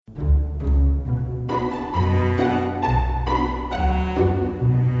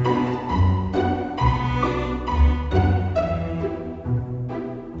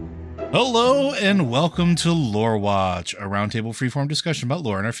Hello and welcome to Lore Watch, a roundtable freeform discussion about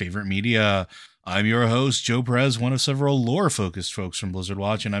lore and our favorite media. I'm your host, Joe Perez, one of several lore-focused folks from Blizzard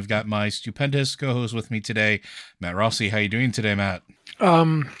Watch, and I've got my stupendous co-host with me today, Matt Rossi. How you doing today, Matt? I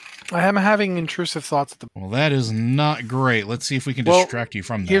am having intrusive thoughts at the Well, that is not great. Let's see if we can distract you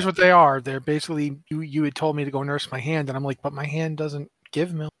from that. Here's what they are. They're basically, you had told me to go nurse my hand, and I'm like, but my hand doesn't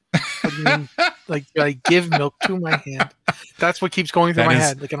give milk. What do you mean? Like, I give milk to my hand. That's what keeps going through my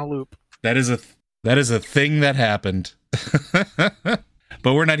head, like in a loop. That is a thing that happened. But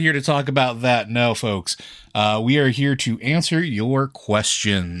we're not here to talk about that, no, folks. We are here to answer your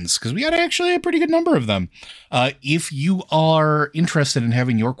questions, because we got actually a pretty good number of them. If you are interested in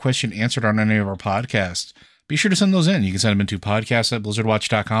having your question answered on any of our podcasts, be sure to send those in. You can send them into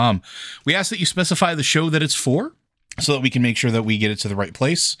podcast@blizzardwatch.com. We ask that you specify the show that it's for, so that we can make sure that we get it to the right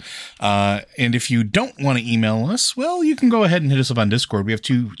place. And if you don't want to email us, well, you can go ahead and hit us up on Discord. We have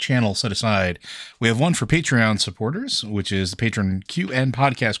 2 channels set aside. We have one for Patreon supporters, which is the Patron Q&A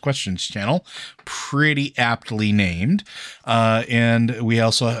Podcast Questions channel, pretty aptly named. And we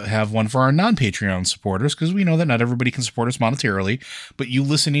also have one for our non-Patreon supporters, because we know that not everybody can support us monetarily, but you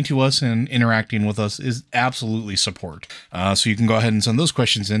listening to us and interacting with us is absolutely support. So you can go ahead and send those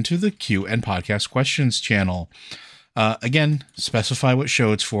questions into the Q&A Podcast Questions channel. Again, specify what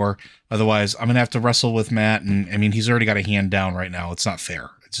show it's for. Otherwise, I'm going to have to wrestle with Matt. And I mean, he's already got a hand down right now. It's not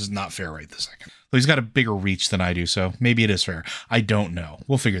fair. It's just not fair right this second. So he's got a bigger reach than I do. So maybe it is fair. I don't know.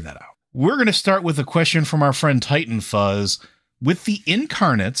 We'll figure that out. We're going to start with a question from our friend Titan Fuzz. With the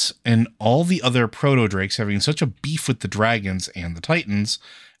Incarnates and all the other Proto-Drakes having such a beef with the Dragons and the Titans,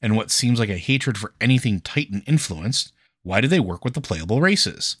 and what seems like a hatred for anything Titan influenced, why do they work with the playable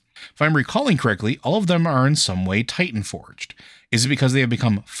races? If I'm recalling correctly, all of them are in some way Titan forged. Is it because they have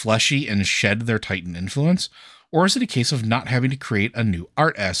become fleshy and shed their Titan influence? Or is it a case of not having to create a new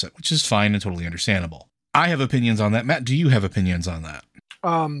art asset, which is fine and totally understandable? I have opinions on that. Matt, do you have opinions on that?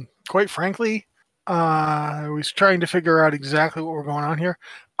 Quite frankly, I was trying to figure out exactly what we're going on here.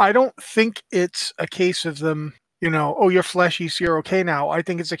 I don't think it's a case of them, oh, you're fleshy, so you're okay now. I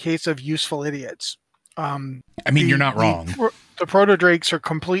think it's a case of useful idiots. You're not wrong. The Proto-Drakes are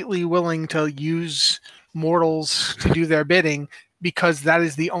completely willing to use mortals to do their bidding because that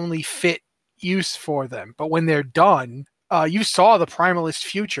is the only fit use for them. But when they're done, you saw the Primalist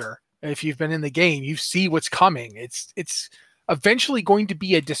future. If you've been in the game, you see what's coming. It's eventually going to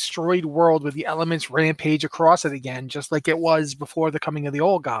be a destroyed world where the elements rampage across it again, just like it was before the coming of the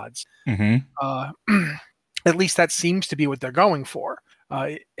old gods. Mm-hmm. At least that seems to be what they're going for.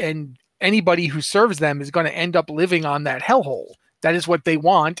 And anybody who serves them is going to end up living on that hellhole. That is what they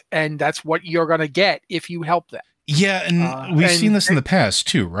want, and that's what you're going to get if you help them. Yeah, and we've seen this in the past,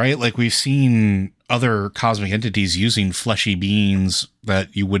 too, right? Like, we've seen other cosmic entities using fleshy beings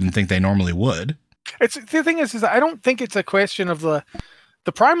that you wouldn't think they normally would. The thing is I don't think it's a question of the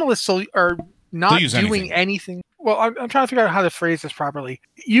Primalists are not doing anything. Well, I'm trying to figure out how to phrase this properly.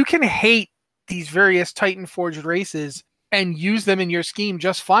 You can hate these various Titan-forged races and use them in your scheme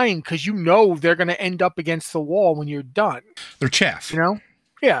just fine, because they're going to end up against the wall when you're done. They're chaff.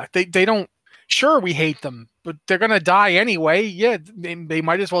 Yeah, they don't... Sure, we hate them, but they're going to die anyway. Yeah, they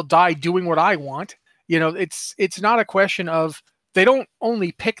might as well die doing what I want. It's not a question of... They don't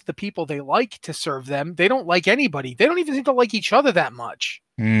only pick the people they like to serve them. They don't like anybody. They don't even seem to like each other that much.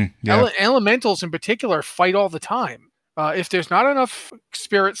 Yeah. Elementals in particular fight all the time. If there's not enough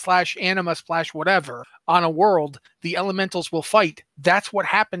spirit / anima / whatever on a world, the elementals will fight. That's what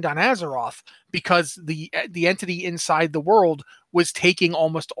happened on Azeroth, because the entity inside the world was taking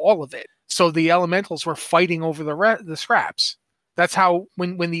almost all of it. So the elementals were fighting over the scraps. That's how,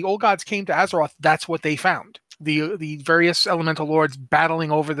 when the old gods came to Azeroth, that's what they found. The various elemental lords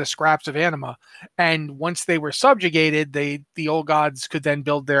battling over the scraps of anima. And once they were subjugated, the old gods could then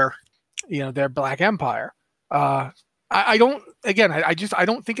build their Black Empire. I don't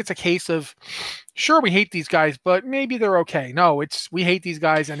think it's a case of, sure, we hate these guys, but maybe they're okay. No, we hate these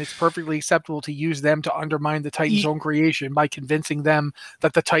guys, and it's perfectly acceptable to use them to undermine the Titans' own creation by convincing them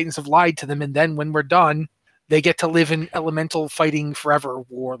that the Titans have lied to them, and then when we're done, they get to live in elemental fighting forever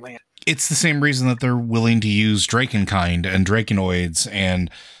warland. It's the same reason that they're willing to use Drakenkind and Drakenoids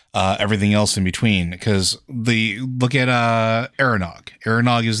and everything else in between, because look at Aranog.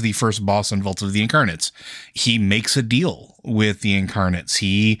 Aranog is the first boss in Vault of the Incarnates. He makes a deal with the Incarnates.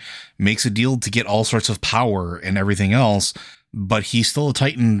 He makes a deal to get all sorts of power and everything else, but he's still a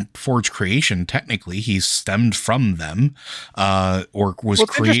Titan Forge creation. Technically, he's stemmed from them, or was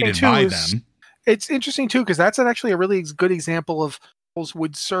created by them. It's interesting too, because that's actually a really good example of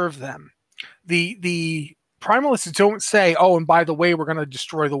would serve them. The Primalists don't say, oh, and by the way, we're going to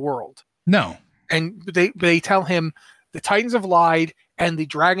destroy the world. No. And they tell him the Titans have lied and the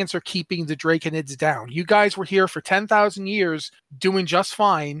dragons are keeping the Draconids down. You guys were here for 10,000 years doing just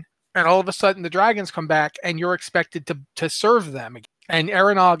fine, and all of a sudden the dragons come back and you're expected to serve them. And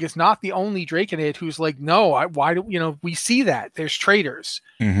Aranog is not the only Draconid who's like, no, why do we see that there's traitors.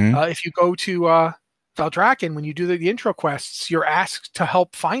 If you go to Valdrakken, when you do the intro quests, you're asked to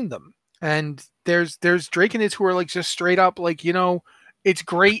help find them. And there's Draconids who are like just straight up like, it's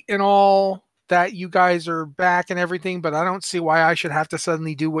great and all that you guys are back and everything, but I don't see why I should have to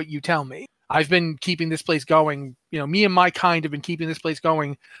suddenly do what you tell me. I've been keeping this place going. Me and my kind have been keeping this place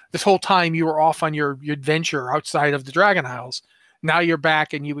going this whole time you were off on your adventure outside of the Dragon Isles. Now you're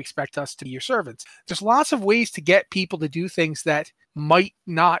back and you expect us to be your servants. There's lots of ways to get people to do things that might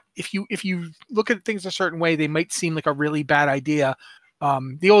not, if you look at things a certain way, they might seem like a really bad idea.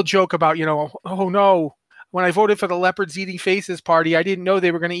 The old joke about, oh no, when I voted for the Leopards Eating Faces party, I didn't know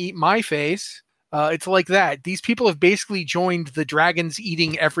they were going to eat my face. It's like that. These people have basically joined the Dragons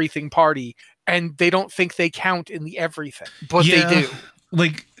Eating Everything party, and they don't think they count in the everything, but they do.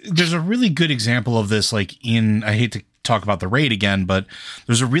 Like, there's a really good example of this, like I hate to talk about the raid again, but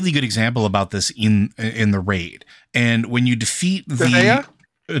there's a really good example about this in the raid. And when you defeat Dathea,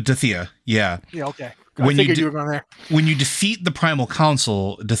 yeah. Yeah, okay. I figured you were going there. When you defeat the Primal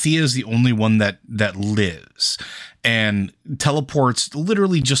Council, Dathea is the only one that lives and teleports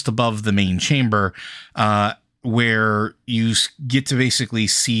literally just above the main chamber, where you get to basically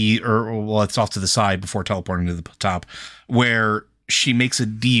see, it's off to the side before teleporting to the top, where she makes a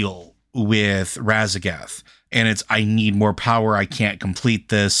deal with Raszageth. And it's, I need more power. I can't complete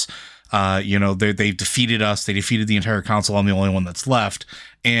this. They've defeated us. They defeated the entire council. I'm the only one that's left.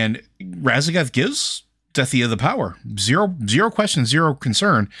 And Raszageth gives Dathea the power. Zero question, zero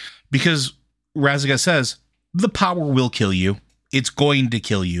concern. Because Raszageth says, the power will kill you. It's going to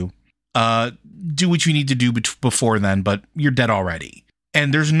kill you. Do what you need to do before then, but you're dead already.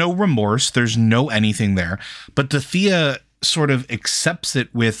 And there's no remorse. There's no anything there. But Dathea sort of accepts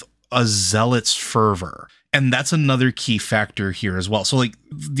it with a zealot's fervor. And that's another key factor here as well. So, like,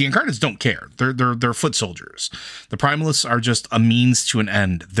 the Incarnates don't care. They're foot soldiers. The Primalists are just a means to an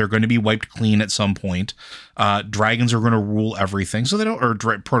end. They're going to be wiped clean at some point. Dragons are going to rule everything. So they don't, or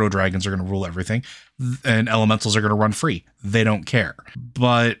proto-dragons are going to rule everything. And elementals are going to run free. They don't care.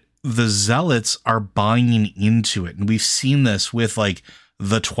 But the Zealots are buying into it. And we've seen this with, like,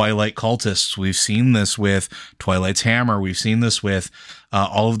 the Twilight cultists. We've seen this with Twilight's Hammer. We've seen this with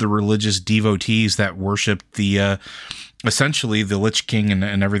all of the religious devotees that worshiped the essentially the Lich King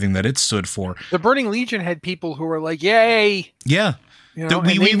and everything that it stood for. The Burning Legion had people who were like, "Yay!" Yeah,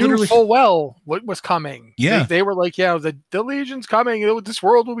 we knew full well what was coming. Yeah, they were like, "Yeah, the Legion's coming. This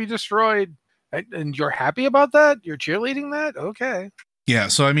world will be destroyed." And you're happy about that? You're cheerleading that? Okay. Yeah.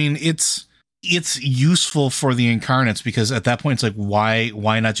 So I mean, it's useful for the Incarnates because at that point it's like,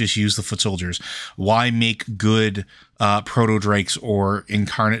 why not just use the foot soldiers? Why make good proto-drakes or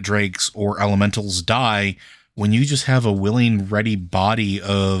incarnate drakes or elementals die when you just have a willing, ready body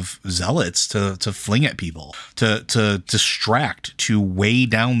of zealots to fling at people, to distract, to weigh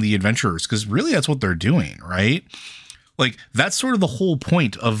down the adventurers? Because really that's what they're doing, right? Like, that's sort of the whole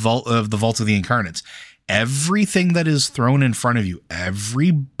point of the Vault of the Incarnates. Everything that is thrown in front of you,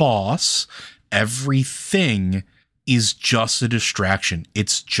 every boss, everything is just a distraction.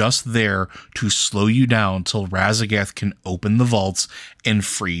 It's just there to slow you down till Raszageth can open the vaults and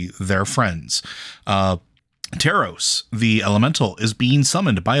free their friends. Taros, the elemental, is being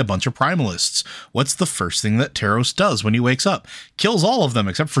summoned by a bunch of primalists. What's the first thing that Taros does when he wakes up? Kills all of them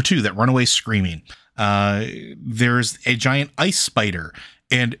except for two that run away screaming. There's a giant ice spider,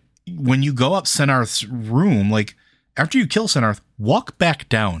 and when you go up Senarth's room, like, after you kill Senarth, walk back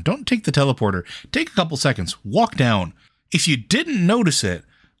down. Don't take the teleporter. Take a couple seconds. Walk down. If you didn't notice it,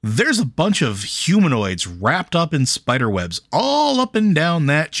 there's a bunch of humanoids wrapped up in spider webs all up and down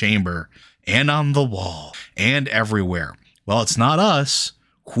that chamber and on the wall and everywhere. Well, it's not us.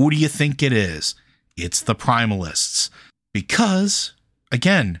 Who do you think it is? It's the Primalists. Because,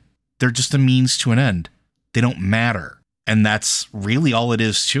 again, they're just a means to an end. They don't matter. And that's really all it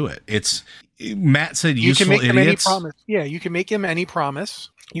is to it. It's, Matt said, useful idiots. You can make them any promise. Yeah, you can make them any promise.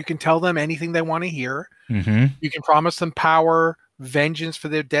 You can tell them anything they want to hear. Mm-hmm. You can promise them power, vengeance for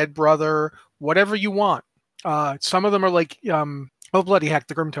their dead brother, whatever you want. Some of them are like, oh, bloody heck,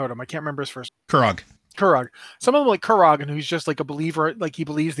 the Grim Totem. I can't remember his first. Kurog. Some of them like Kurog, and who's just like a believer, like he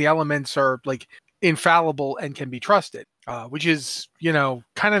believes the elements are like infallible and can be trusted, which is,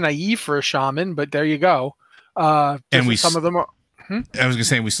 kind of naive for a shaman, but there you go. And some of them are. I was gonna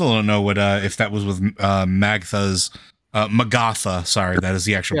say, we still don't know what if that was with Magtha's Magatha, sorry, that is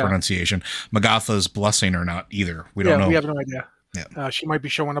the actual Yeah. pronunciation. Magatha's blessing or not either. We don't know. We have no idea. Yeah. She might be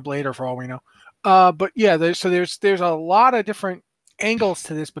showing up later for all we know. But yeah, there's a lot of different angles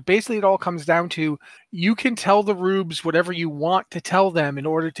to this, but basically it all comes down to you can tell the rubes whatever you want to tell them in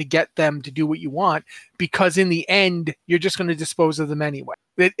order to get them to do what you want, because in the end you're just going to dispose of them anyway.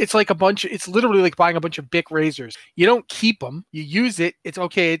 It's like it's literally like buying a bunch of Bic razors. You don't keep them, you use it, it's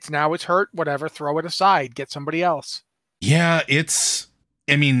okay, it's hurt, whatever, throw it aside, get somebody else. Yeah, it's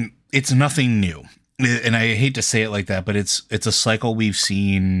nothing new. And I hate to say it like that, but it's a cycle we've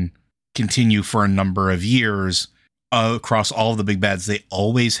seen continue for a number of years across all of the big bads. They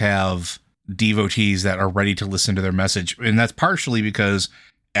always have devotees that are ready to listen to their message. And that's partially because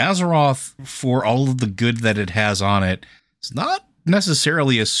Azeroth, for all of the good that it has on it, it's not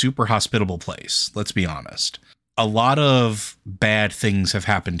necessarily a super hospitable place. Let's be honest. A lot of bad things have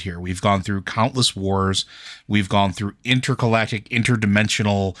happened here. We've gone through countless wars. We've gone through intergalactic,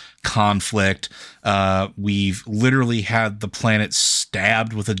 interdimensional conflict. We've literally had the planet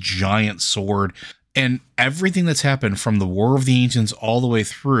stabbed with a giant sword. And everything that's happened from the War of the Ancients all the way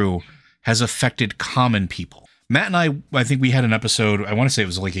through has affected common people. Matt and I think we had an episode, I want to say it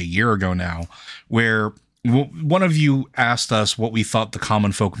was like a year ago now, where one of you asked us what we thought the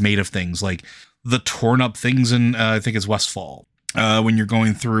common folk made of things, like the torn up things in, I think it's Westfall. When you're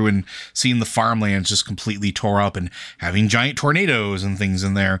going through and seeing the farmlands just completely tore up and having giant tornadoes and things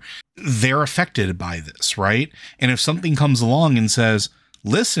in there, they're affected by this, right? And if something comes along and says,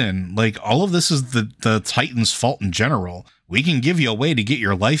 listen, like all of this is the Titan's fault in general. We can give you a way to get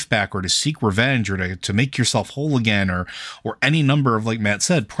your life back or to seek revenge or to make yourself whole again or any number of, like Matt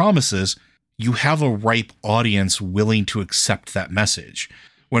said, promises. You have a ripe audience willing to accept that message.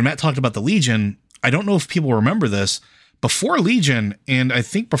 When Matt talked about the Legion, I don't know if people remember this. Before Legion, and I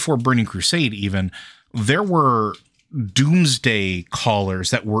think before Burning Crusade even, there were doomsday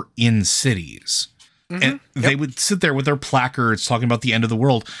callers that were in cities. And they would sit there with their placards talking about the end of the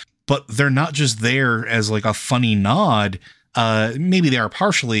world, but they're not just there as like a funny nod. Maybe they are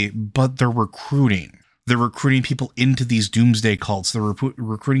partially, but they're recruiting. They're recruiting people into these doomsday cults. They're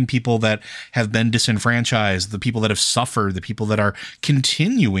recruiting people that have been disenfranchised, the people that have suffered, the people that are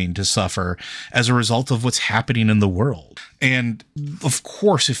continuing to suffer as a result of what's happening in the world. And of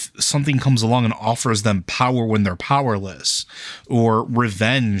course, if something comes along and offers them power when they're powerless, or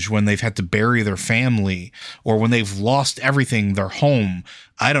revenge when they've had to bury their family, or when they've lost everything, their home,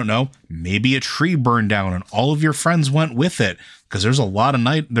 I don't know, maybe a tree burned down and all of your friends went with it, because there's a lot of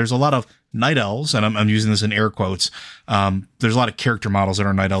night elves, and I'm using this in air quotes. There's a lot of character models that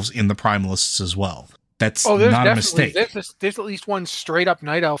are night elves in the Primalists as well. That's not a mistake. There's at least one straight up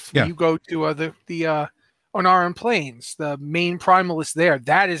night elf. Yeah. You go to the Onaran Plains, the main Primalist there.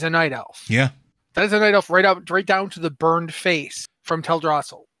 That is a night elf. Yeah, that is a night elf right down to the burned face from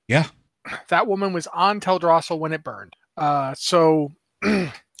Teldrassil. Yeah, that woman was on Teldrassil when it burned. So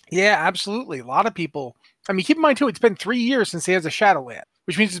yeah, absolutely. A lot of people. I mean, keep in mind too, it's been 3 years since he has a Shadowland,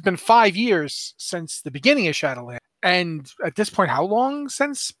 which means it's been 5 years since the beginning of Shadowland. And at this point, how long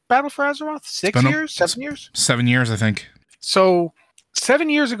since Battle for Azeroth? 6 years? 7 years? 7 years, I think. So 7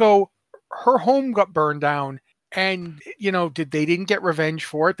 years ago, her home got burned down, and they didn't get revenge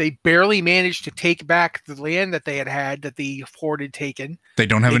for it. They barely managed to take back the land that they had that the Horde had taken. They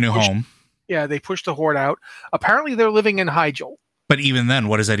don't have a new home. Yeah, they pushed the Horde out. Apparently, they're living in Hyjal. But even then,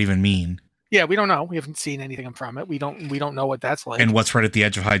 what does that even mean? Yeah, we don't know. We haven't seen anything from it. We don't know what that's like. And what's right at the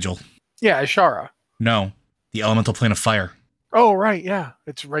edge of Hyjal? Yeah, Ashara. No, the elemental plane of fire. Oh, right. Yeah,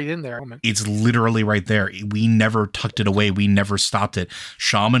 it's right in there. It's literally right there. We never tucked it away. We never stopped it.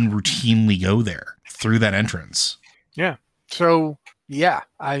 Shaman routinely go there through that entrance. Yeah. So, yeah,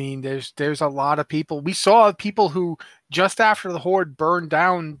 I mean, there's a lot of people. We saw people who, just after the Horde burned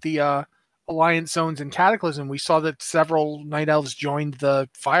down the Alliance zones and Cataclysm, we saw that several Night Elves joined the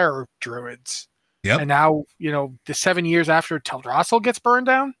Fire Druids. Yep. And now, the 7 years after Teldrassil gets burned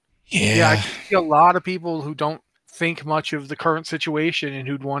down. Yeah. I see a lot of people who don't think much of the current situation and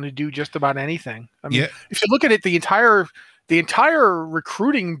who'd want to do just about anything. I mean, if you look at it, the entire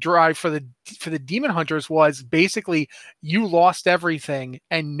recruiting drive for the Demon Hunters was basically, you lost everything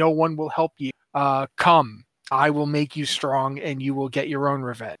and no one will help you. Come, I will make you strong and you will get your own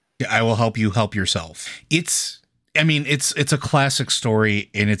revenge. I will help you help yourself. It's a classic story,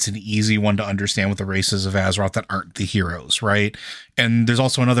 and it's an easy one to understand with the races of Azeroth that aren't the heroes, right? And there's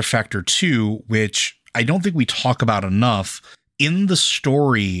also another factor too, which I don't think we talk about enough. In the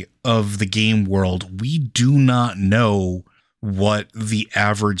story of the game world, we do not know what the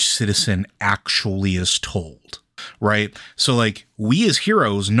average citizen actually is told, right? So like, we as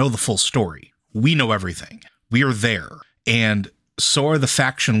heroes know the full story. We know everything. We are there. And so are the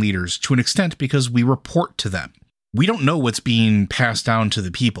faction leaders to an extent because we report to them. We don't know what's being passed down to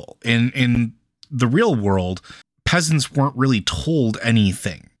the people. In the real world, peasants weren't really told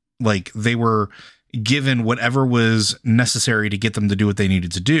anything. Like, they were given whatever was necessary to get them to do what they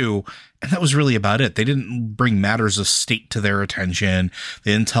needed to do. And that was really about it. They didn't bring matters of state to their attention.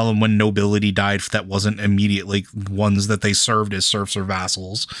 They didn't tell them when nobility died that wasn't immediately ones that they served as serfs or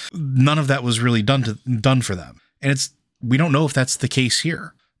vassals. None of that was really done for them. And we don't know if that's the case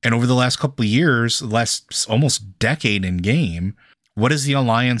here. And over the last couple of years, the last almost decade in game, what has the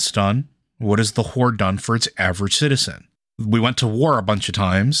Alliance done? What has the Horde done for its average citizen? We went to war a bunch of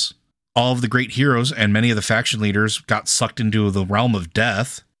times. All of the great heroes and many of the faction leaders got sucked into the realm of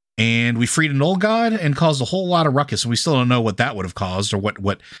death. And we freed an old god and caused a whole lot of ruckus. And we still don't know what that would have caused or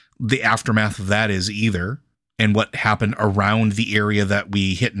what the aftermath of that is either. And what happened around the area that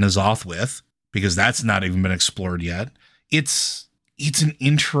we hit N'Zoth with, because that's not even been explored yet. It's an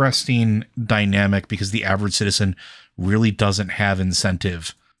interesting dynamic because the average citizen really doesn't have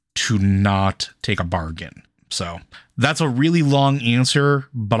incentive to not take a bargain. So that's a really long answer,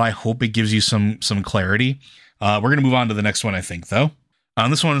 but I hope it gives you some clarity. We're going to move on to the next one, I think, though.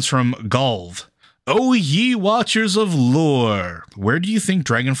 This one is from Gulv. O ye watchers of lore, where do you think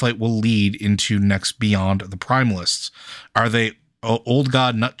Dragonflight will lead into next beyond the Primalists? Are they old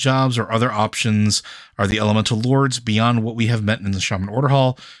god nut jobs or other options? Are the elemental lords beyond what we have met in the Shaman Order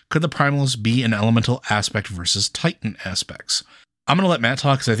Hall? Could the Primalists be an elemental aspect versus Titan aspects? I'm going to let Matt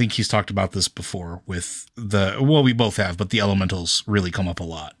talk because I think he's talked about this before with we both have, but the elementals really come up a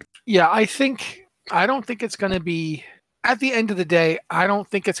lot. Yeah, I don't think it's going to be, at the end of the day, I don't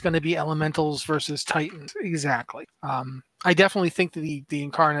think it's going to be elementals versus Titans. Exactly. I definitely think that the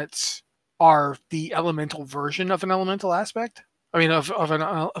incarnates are the elemental version of an elemental aspect. I mean, of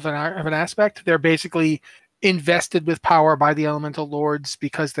an aspect. They're basically invested with power by the elemental lords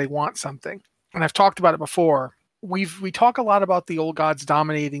because they want something. And I've talked about it before. We talk a lot about the old gods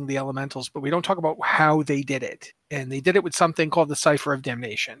dominating the elementals, but we don't talk about how they did it. And they did it with something called the Cipher of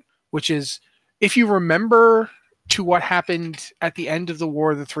Damnation, which is, if you remember to what happened at the end of the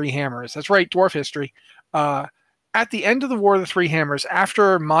War of the Three Hammers. That's right, dwarf history. At the end of the War of the Three Hammers,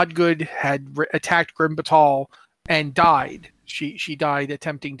 after Modgood had attacked Grim Batal and died, she died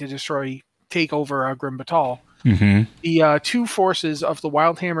attempting to take over Grim Batal. Mm-hmm. The two forces of the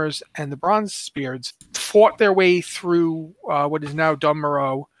Wildhammers and the Bronzebeards fought their way through what is now Dun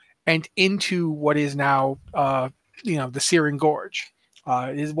Morogh and into what is now the Searing Gorge.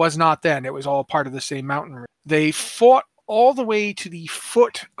 It was not then. It was all part of the same mountain. They fought all the way to the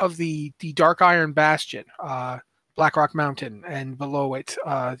foot of the Dark Iron Bastion, Blackrock Mountain, and below it,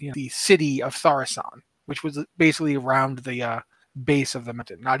 the city of Thaurissan, which was basically around the base of the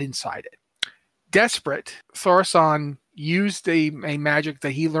mountain, not inside it. Desperate, Thaurissan used a magic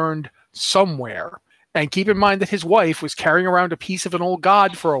that he learned somewhere. And keep in mind that his wife was carrying around a piece of an old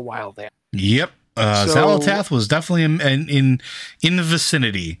god for a while there. Yep. Xal'atath was definitely in the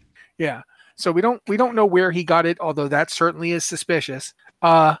vicinity. Yeah. So we don't know where he got it, although that certainly is suspicious.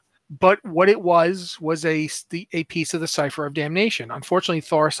 But what it was a piece of the Cipher of Damnation. Unfortunately,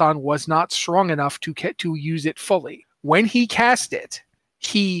 Thaurissan was not strong enough to use it fully. When he cast it,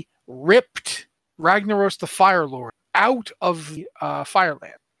 he ripped Ragnaros the Fire Lord out of the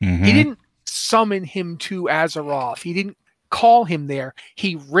Fireland. Mm-hmm. He didn't summon him to Azeroth. He didn't call him there.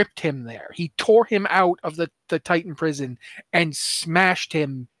 He ripped him there. He tore him out of the Titan prison and smashed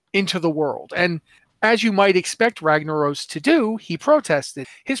him into the world. And as you might expect Ragnaros to do, he protested.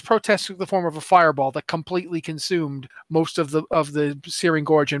 His protest took the form of a fireball that completely consumed most of the Searing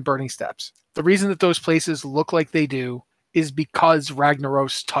Gorge and Burning Steppes. The reason that those places look like they do is because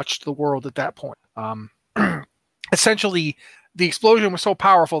Ragnaros touched the world at that point. Essentially, the explosion was so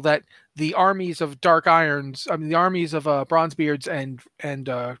powerful that the armies of the armies of Bronzebeards and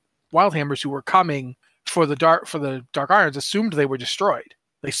Wildhammers who were coming for the Dark Irons assumed they were destroyed.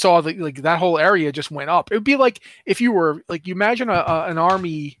 They saw that whole area just went up. It would be like if you were you imagine an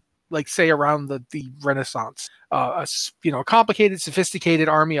army say around the Renaissance, a complicated, sophisticated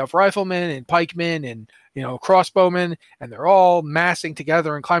army of riflemen and pikemen and crossbowmen, and they're all massing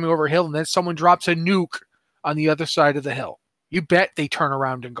together and climbing over a hill, and then someone drops a nuke on the other side of the hill. You bet they turn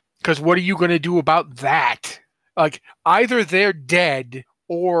around and go, because what are you going to do about that? Either they're dead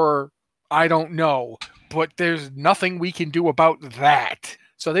or I don't know, but there's nothing we can do about that.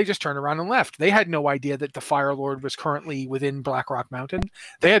 So they just turned around and left. They had no idea that the Fire Lord was currently within Blackrock Mountain.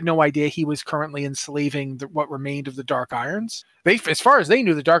 They had no idea he was currently enslaving what remained of the Dark Irons. As far as they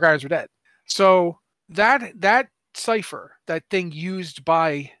knew, the Dark Irons were dead. So that cipher, that thing used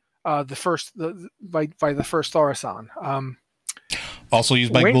by by the first Thaurissan. Also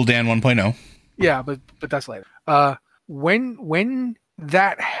used by Gul'dan 1.0. Yeah, but that's later. When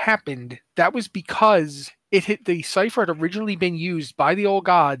that happened, that was because the cipher had originally been used by the old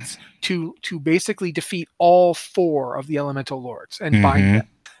gods to basically defeat all 4 of the elemental lords and bind them.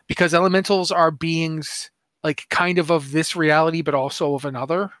 Because elementals are beings like kind of this reality, but also of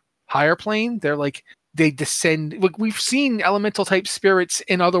another higher plane. They're like, they descend. Like, we've seen elemental type spirits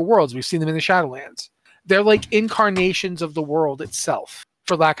in other worlds. We've seen them in the Shadowlands. They're like incarnations of the world itself,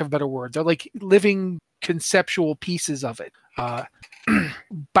 for lack of a better word. They're like living conceptual pieces of it.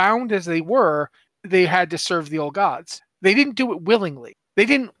 Bound as they were, they had to serve the old gods. They didn't do it willingly. They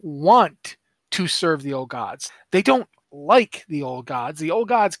didn't want to serve the old gods. They don't like the old gods. The old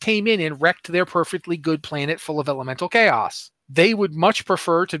gods came in and wrecked their perfectly good planet full of elemental chaos. They would much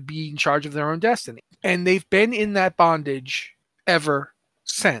prefer to be in charge of their own destiny. And they've been in that bondage ever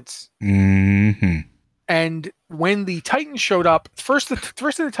since. Mm-hmm. And when the Titans showed up, first thing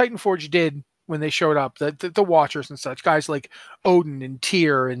the Titan Forge did when they showed up, the Watchers and such, guys like Odin and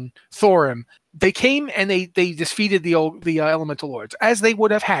Tyr and Thorim, they came and they defeated the Elemental Lords, as they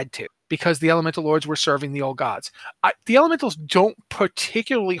would have had to, because the Elemental Lords were serving the old gods. The Elementals don't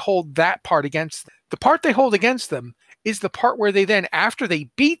particularly hold that part against them. The part they hold against them is the part where they then, after they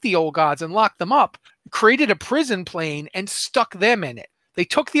beat the old gods and locked them up, created a prison plane and stuck them in it. They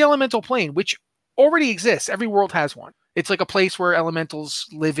took the elemental plane, which already exists. Every world has one. It's like a place where elementals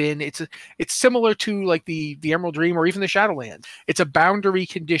live in. It's similar to like the Emerald Dream or even the Shadowlands. It's a boundary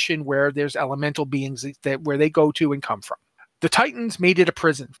condition where there's elemental beings where they go to and come from. The Titans made it a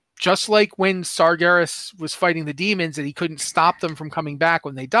prison. Just like when Sargeras was fighting the demons and he couldn't stop them from coming back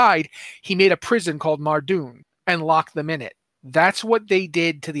when they died, he made a prison called Mardoon and locked them in it. That's what they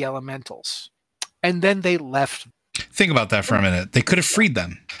did to the elementals. And then they left. Think about that for a minute. They could have freed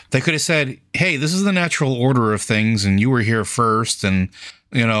them. They could have said, hey, this is the natural order of things, and you were here first, and,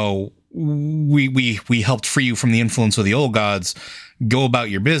 you know, we helped free you from the influence of the old gods. Go about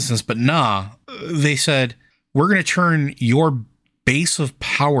your business. But nah, they said, we're going to turn your base of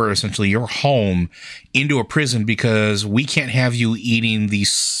power, essentially your home, into a prison because we can't have you eating the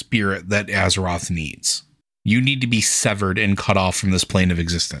spirit that Azeroth needs. You need to be severed and cut off from this plane of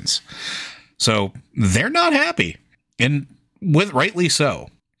existence. So they're not happy, and rightly so.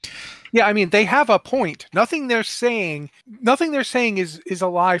 Yeah, I mean, they have a point. Nothing they're saying is a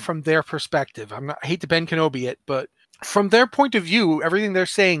lie from their perspective. I hate to Ben Kenobi it, but from their point of view, everything they're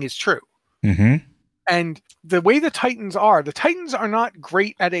saying is true. Mm-hmm. And the way the Titans are not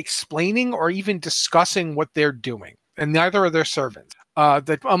great at explaining or even discussing what they're doing, and neither are their servants.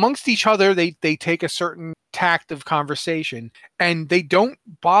 That amongst each other, they take a certain tact of conversation, and they don't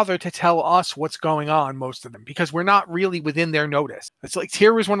bother to tell us what's going on, most of them, because we're not really within their notice. It's like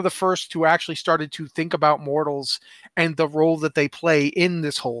Tyr was one of the first who actually started to think about mortals and the role that they play in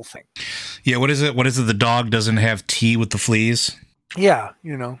this whole thing. Yeah, what is it? The dog doesn't have tea with the fleas? Yeah,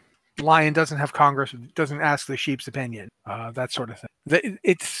 you know, lion doesn't have Congress, doesn't ask the sheep's opinion, that sort of thing.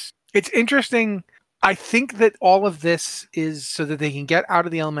 It's interesting. I think that all of this is so that they can get out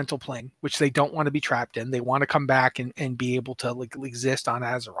of the elemental plane, which they don't want to be trapped in. They want to come back and be able to exist on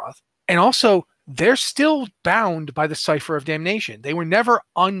Azeroth. And also, they're still bound by the Cipher of Damnation. They were never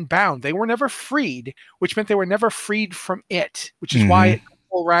unbound. They were never freed, which meant they were never freed from it, which is why it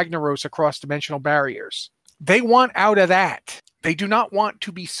controls Ragnaros across dimensional barriers. They want out of that. They do not want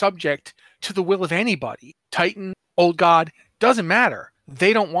to be subject to the will of anybody. Titan, old god, doesn't matter.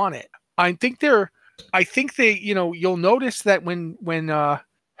 They don't want it. I think they, you know, you'll notice that when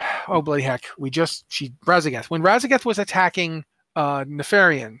oh bloody heck, Raszageth. When Raszageth was attacking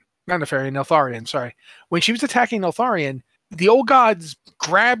Neltharion, sorry. When she was attacking Neltharion, the old gods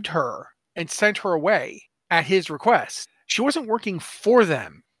grabbed her and sent her away at his request. She wasn't working for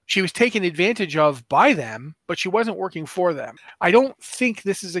them. She was taken advantage of by them, but she wasn't working for them. I don't think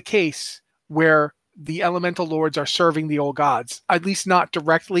this is a case where the elemental lords are serving the old gods, at least not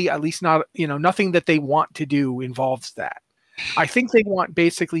directly, at least not, you know, nothing that they want to do involves that. I think they want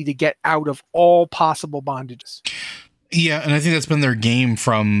basically to get out of all possible bondages. Yeah, and I think that's been their game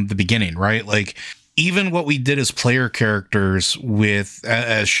from the beginning, right? Like, even what we did as player characters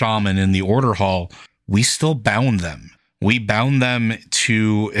as shaman in the Order Hall, we still bound them. We bound them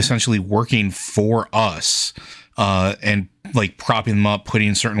to essentially working for us, and like propping them up,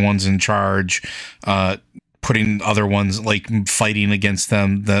 putting certain ones in charge, putting other ones like fighting against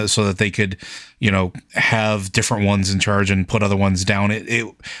them so that they could, you know, have different ones in charge and put other ones down.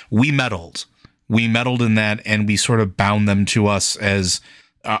 We meddled in that, and we sort of bound them to us as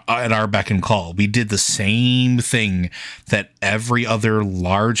at our beck and call. We did the same thing that every other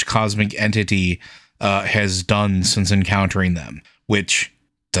large cosmic entity has done since encountering them, which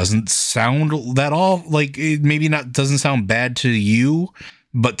doesn't sound that all like it maybe not doesn't sound bad to you,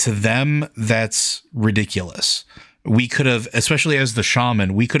 but to them that's ridiculous. We could have, especially as the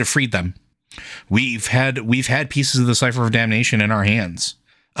shaman, we could have freed them. We've had pieces of the Cipher of Damnation in our hands.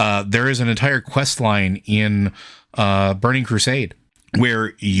 There is an entire quest line in Burning Crusade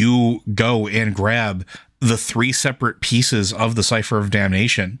where you go and grab the 3 separate pieces of the Cipher of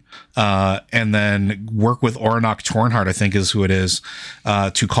Damnation, and then work with Oronok Tornhart, I think is who it is,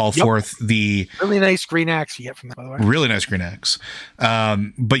 to call forth the... Really nice green axe you get from that, by the way. Really nice green axe.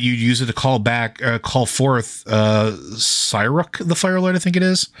 But you use it to call forth Cyruk, the Fire Lord, I think it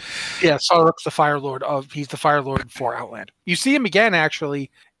is. Yeah, Cyruk, the Fire Lord. He's the Fire Lord for Outland. You see him again,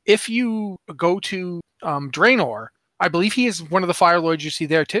 actually, if you go to Draenor. I believe he is one of the Fire Lords you see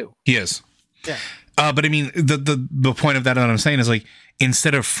there, too. He is. Yeah. But I mean, the point of that I'm saying is like,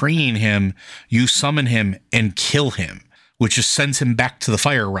 instead of freeing him, you summon him and kill him, which just sends him back to the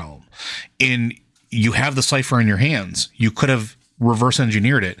Fire Realm. And you have the cipher in your hands. You could have reverse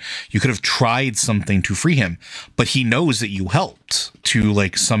engineered it. You could have tried something to free him, but he knows that you helped to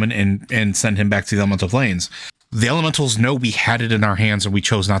like summon and send him back to the elemental planes. The elementals know we had it in our hands and we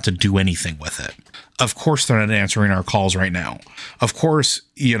chose not to do anything with it. Of course, they're not answering our calls right now. Of course,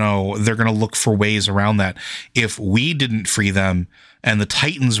 they're going to look for ways around that. If we didn't free them and the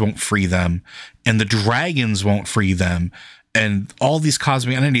Titans won't free them and the dragons won't free them and all these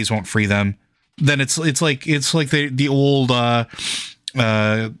cosmic entities won't free them, then it's like the old, why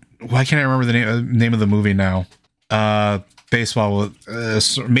can't I remember the name of the movie now? Baseball,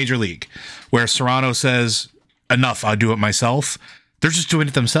 Major League, where Serrano says, enough, I'll do it myself. They're just doing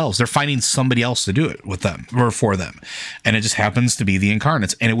it themselves. They're finding somebody else to do it with them or for them. And it just happens to be the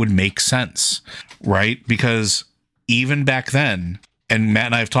incarnates. And it would make sense, right? Because even back then, and Matt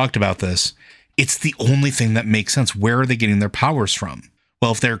and I have talked about this, it's the only thing that makes sense. Where are they getting their powers from?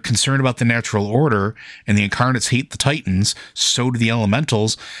 Well, if they're concerned about the natural order and the incarnates hate the Titans, so do the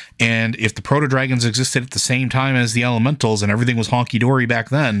elementals. And if the proto-dragons existed at the same time as the elementals and everything was honky-dory back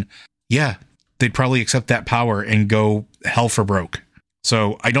then, yeah, they'd probably accept that power and go hell for broke.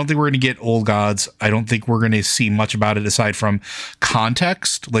 So I don't think we're going to get old gods. I don't think we're going to see much about it aside from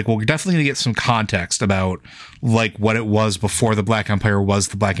context. Like, we're definitely going to get some context about like what it was before the Black Empire was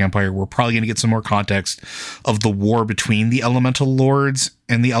the Black Empire. We're probably going to get some more context of the war between the elemental lords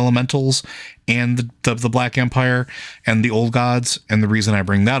and the elementals and the Black Empire and the old gods. And the reason I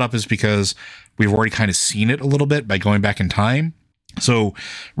bring that up is because we've already kind of seen it a little bit by going back in time. So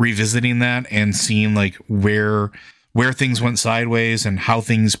revisiting that and seeing like where things went sideways and how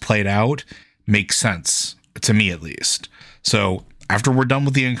things played out makes sense to me, at least. So after we're done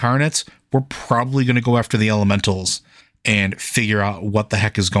with the incarnates, we're probably going to go after the elementals and figure out what the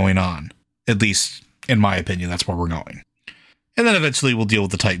heck is going on. At least in my opinion, that's where we're going. And then eventually we'll deal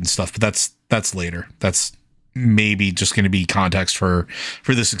with the Titan stuff, but that's later. That's maybe just going to be context for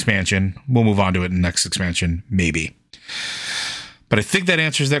this expansion. We'll move on to it in the next expansion, maybe. But I think that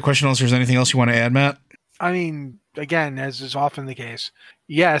answers that question. Unless there's anything else you want to add, Matt? I mean, again, as is often the case,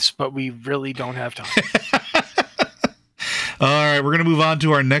 yes, but we really don't have time. All right, we're going to move on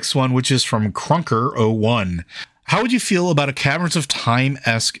to our next one, which is from Crunker01. How would you feel about a Caverns of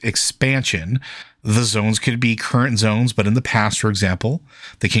Time-esque expansion? The zones could be current zones, but in the past, for example,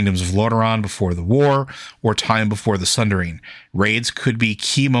 the Kingdoms of Lordaeron before the war, or time before the Sundering. Raids could be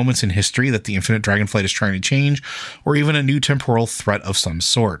key moments in history that the Infinite Dragonflight is trying to change, or even a new temporal threat of some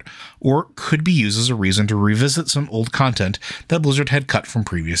sort, or could be used as a reason to revisit some old content that Blizzard had cut from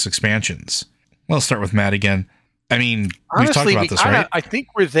previous expansions. Well, I'll start with Matt again. I mean, honestly, we've talked about this, right? I think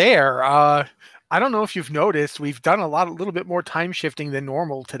we're there. I don't know if you've noticed, we've done a little bit more time shifting than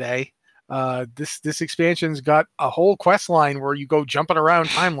normal today. This expansion's got a whole quest line where you go jumping around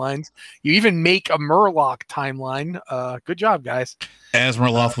timelines. You even make a Murloc timeline. Good job, guys.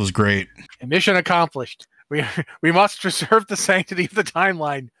 Azmorloth was great. Mission accomplished. We must preserve the sanctity of the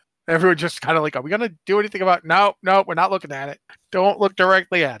timeline. Everyone just kind of like, are we going to do anything about it? No, we're not looking at it. Don't look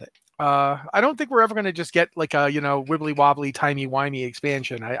directly at it. I don't think we're ever going to just get like a, wibbly wobbly, timey-wimey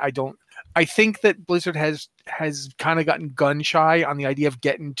expansion. I think that Blizzard has kind of gotten gun shy on the idea of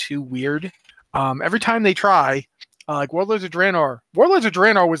getting too weird. Every time they try, like Warlords of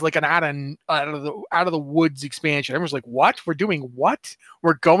Draenor was like an out of the woods expansion. Everyone's like, "What? We're doing what?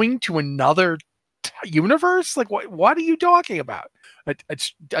 We're going to another universe? Like, what are you talking about?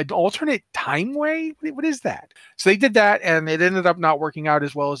 It's an alternate time way? What is that?" So they did that, and it ended up not working out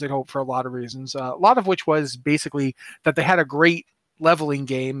as well as they'd hoped for a lot of reasons. A lot of which was basically that they had a great leveling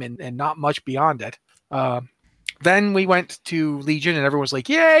game and not much beyond it. Then we went to Legion, and everyone was like,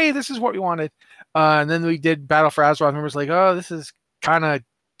 "Yay, this is what we wanted." And then we did Battle for Azeroth, and everyone was like, "Oh, this is kind of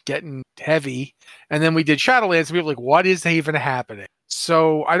getting heavy." And then we did Shadowlands, and people were like, "What is even happening?"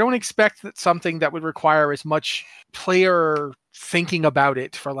 So I don't expect that something that would require as much player thinking about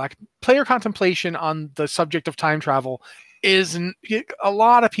it, player contemplation on the subject of time travel, a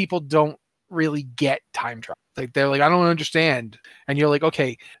lot of people don't really get time travel. Like they're like, I don't understand. And you're like,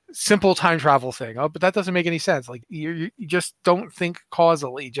 okay, simple time travel thing. Oh, but that doesn't make any sense. Like you just don't think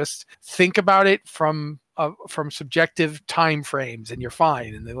causally. Just think about it from subjective time frames and you're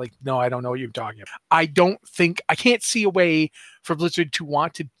fine. And they're like, no, I don't know what you're talking about. I can't see a way for Blizzard to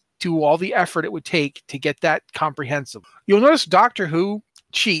want to do all the effort it would take to get that comprehensible. You'll notice Doctor Who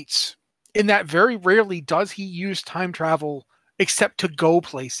cheats in that very rarely does he use time travel except to go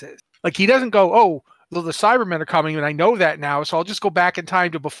places. Like he doesn't go, oh, well, the Cybermen are coming and I know that now, so I'll just go back in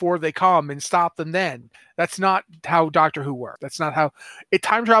time to before they come and stop them then. That's not how Doctor Who works. That's not how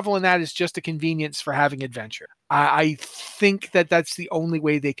time travel in that is just a convenience for having adventure. I think that's the only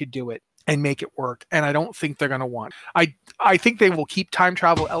way they could do it and make it work. And I don't think they're going to want. I think they will keep time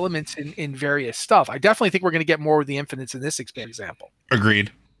travel elements in various stuff. I definitely think we're going to get more of the Infinites in this example.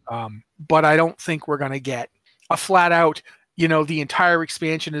 Agreed. But I don't think we're going to get a flat out, the entire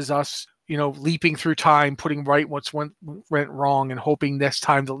expansion is us, leaping through time, putting right went wrong, and hoping this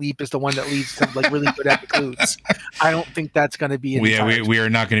time the leap is the one that leads to like really good epic loots. I don't think that's going to be. We are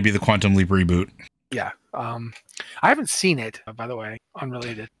not going to be the Quantum Leap reboot. Yeah. I haven't seen it, by the way.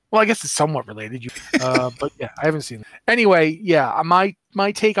 Unrelated. Well, I guess it's somewhat related. But yeah, I haven't seen it. Anyway, yeah.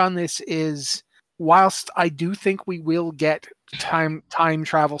 My take on this is, whilst I do think we will get time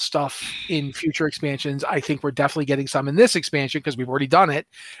travel stuff in future expansions, I think we're definitely getting some in this expansion because we've already done it,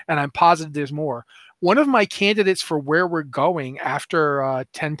 and I'm positive there's more. One of my candidates for where we're going after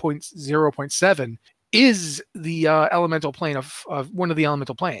 10.0.7 is the elemental plane of one of the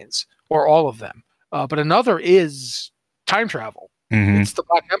elemental planes, or all of them. But another is time travel. Mm-hmm. It's the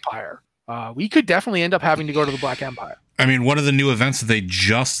Black Empire. We could definitely end up having to go to the Black Empire. I mean, one of the new events that they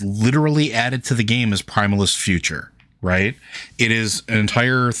just literally added to the game is Primalist Future, right? It is an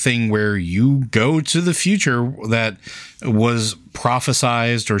entire thing where you go to the future that was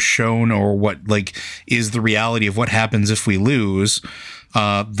prophesized or shown, or what is the reality of what happens if we lose,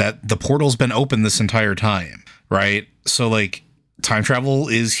 that the portal's been open this entire time, right? So time travel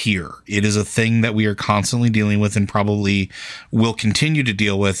is here. It is a thing that we are constantly dealing with and probably will continue to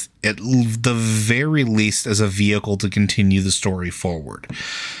deal with, at the very least, as a vehicle to continue the story forward.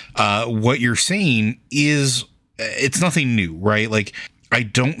 What you're saying is, it's nothing new, right? I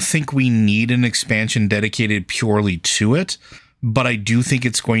don't think we need an expansion dedicated purely to it, but I do think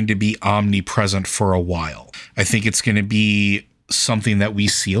it's going to be omnipresent for a while. I think it's going to be something that we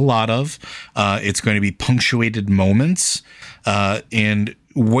see a lot of. It's going to be punctuated moments. And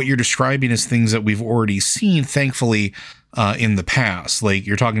what you're describing is things that we've already seen, thankfully, in the past.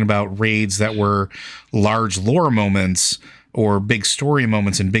 You're talking about raids that were large lore moments or big story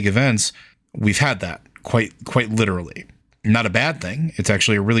moments and big events. We've had that quite literally. Not a bad thing. It's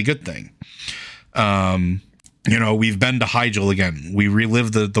actually a really good thing. We've been to Hyjal again. We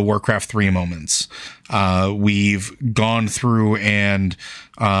relived the Warcraft 3 moments. We've gone through and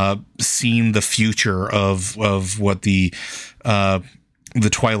seen the future of what the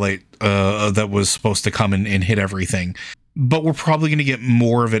Twilight that was supposed to come and hit everything. But we're probably going to get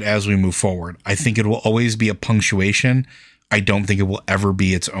more of it as we move forward. I think it will always be a punctuation. I don't think it will ever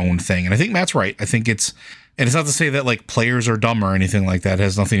be its own thing. And I think Matt's right. I think and it's not to say that players are dumb or anything like that. It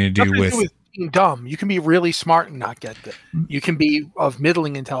has nothing to do with being dumb. You can be really smart and not get it. You can be of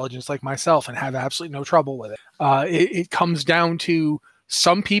middling intelligence like myself and have absolutely no trouble with it. It comes down to,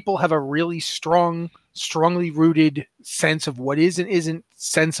 some people have a really strongly rooted sense of what is and isn't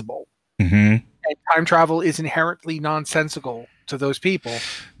sensible. Mm-hmm. And time travel is inherently nonsensical to those people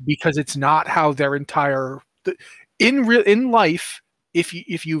because it's not how their entire in life. If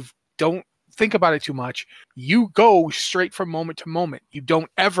you don't think about it too much, you go straight from moment to moment. You don't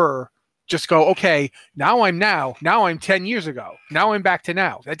ever just go, okay, now I'm 10 years ago. Now I'm back to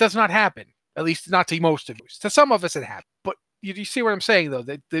now. That does not happen. At least not to most of us. To some of us it happens. But you see what I'm saying, though?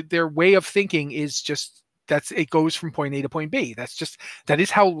 That their way of thinking is just, it goes from point A to point B. That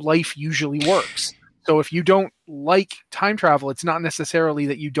is how life usually works. So if you don't like time travel, it's not necessarily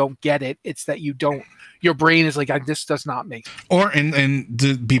that you don't get it. It's that your brain is like, this does not make sense. Or, and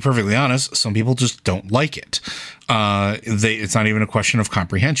to be perfectly honest, some people just don't like it. It's not even a question of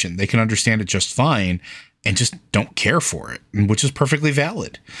comprehension. They can understand it just fine and just don't care for it, which is perfectly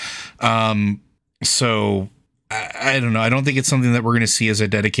valid. So I don't know. I don't think it's something that we're going to see as a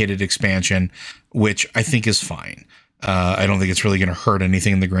dedicated expansion, which I think is fine. I don't think it's really going to hurt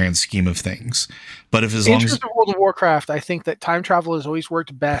anything in the grand scheme of things. But if as long as World of Warcraft, I think that time travel has always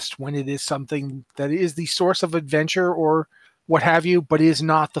worked best when it is something that is the source of adventure or what have you, but is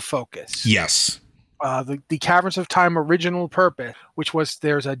not the focus. Yes. The Caverns of Time original purpose, which was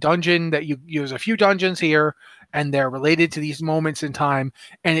there's a dungeon that there's a few dungeons here, and they're related to these moments in time,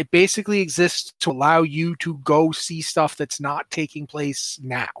 and it basically exists to allow you to go see stuff that's not taking place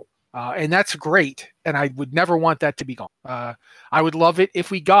now. And that's great, and I would never want that to be gone. I would love it if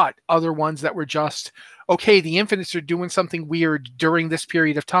we got other ones that were just, okay, the Infinites are doing something weird during this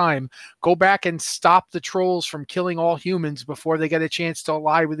period of time. Go back and stop the trolls from killing all humans before they get a chance to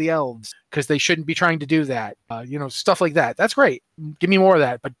ally with the elves, because they shouldn't be trying to do that. Stuff like that. That's great. Give me more of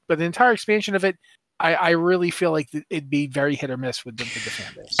that. But the entire expansion of it, I really feel like it'd be very hit or miss with the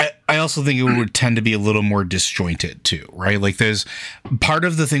fan base. I also think it would tend to be a little more disjointed too, right? Like there's part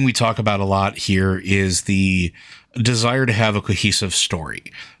of the thing we talk about a lot here is the desire to have a cohesive story.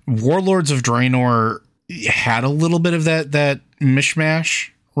 Warlords of Draenor had a little bit of that mishmash,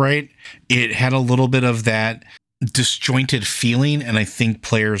 right? It had a little bit of that disjointed feeling, and I think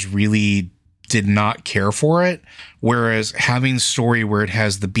players really did not care for it. Whereas having story where it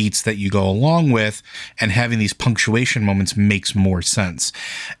has the beats that you go along with and having these punctuation moments makes more sense.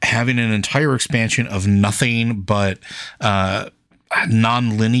 Having an entire expansion of nothing but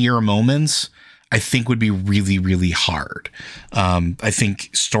non-linear moments, I think would be really, really hard. I think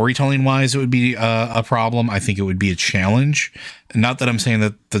storytelling wise, it would be a problem. I think it would be a challenge. Not that I'm saying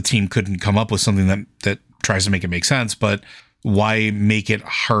that the team couldn't come up with something that tries to make it make sense, but why make it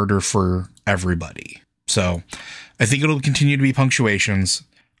harder for everybody? So I think it'll continue to be punctuations.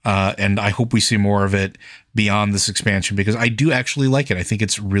 And I hope we see more of it beyond this expansion, because I do actually like it. I think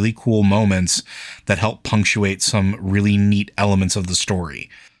it's really cool moments that help punctuate some really neat elements of the story.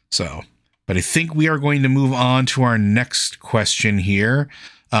 So, but I think we are going to move on to our next question here,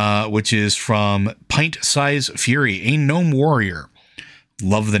 which is from Pint Size Fury, a gnome warrior.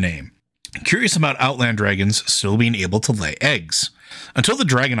 Love the name. Curious about Outland dragons still being able to lay eggs. Until the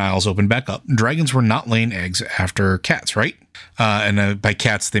Dragon Isles opened back up, dragons were not laying eggs after cats, right? And by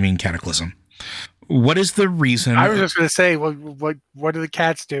cats, they mean Cataclysm. What is the reason? I was just going to say, what do the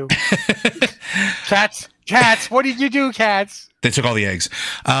cats do? Cats, what did you do, cats? They took all the eggs.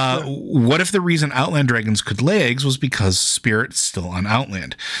 What if the reason Outland dragons could lay eggs was because Spirit's still on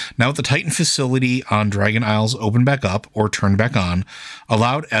Outland? Now with the Titan facility on Dragon Isles opened back up or turned back on,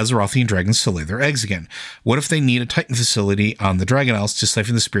 allowed Azerothian dragons to lay their eggs again. What if they need a Titan facility on the Dragon Isles to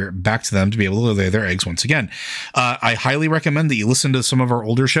siphon the Spirit back to them to be able to lay their eggs once again? I highly recommend that you listen to some of our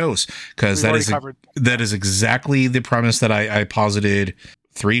older shows, because that is exactly the premise that I posited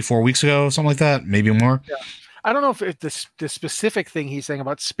 3-4 weeks ago, something like that, maybe more. Yeah. I don't know if the specific thing he's saying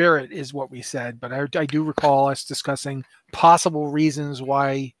about Spirit is what we said, but I do recall us discussing possible reasons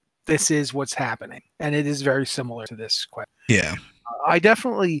why this is what's happening, and it is very similar to this question. Yeah, I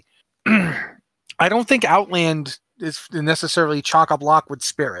definitely, I don't think Outland is necessarily chock-a-block with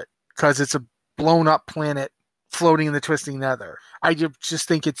Spirit, because it's a blown-up planet floating in the twisting nether. I just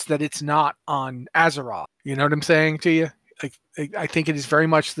think it's not on Azeroth. You know what I'm saying to you? I think it is very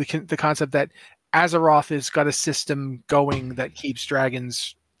much the concept that Azeroth has got a system going that keeps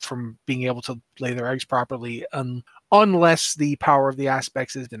dragons from being able to lay their eggs properly, unless the power of the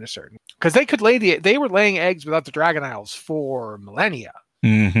aspects is in a certain. Because they could they were laying eggs without the Dragon Isles for millennia.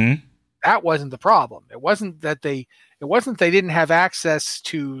 Mm-hmm. That wasn't the problem. It wasn't they didn't have access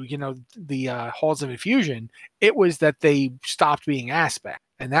to the halls of infusion. It was that they stopped being aspect.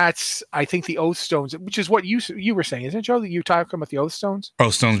 And that's, I think, the Oath Stones, which is what you were saying, isn't it, Joe? That you talking about the Oath Stones?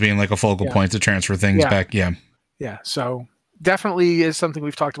 Oath Stones being like a focal point to transfer things back. Yeah. Yeah. So definitely is something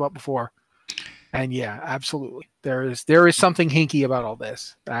we've talked about before. And yeah, absolutely. There is something hinky about all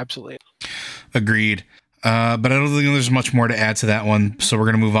this. Absolutely. Agreed. But I don't think there's much more to add to that one. So we're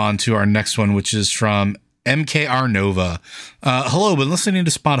going to move on to our next one, which is from MKR Nova. Hello, been listening to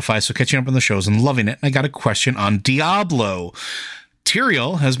Spotify, so catching up on the shows and loving it. And I got a question on Diablo.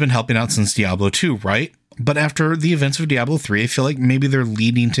 Tyrael has been helping out since Diablo 2, right? But after the events of Diablo 3, I feel like maybe they're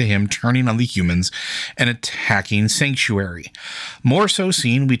leading to him turning on the humans and attacking Sanctuary. More so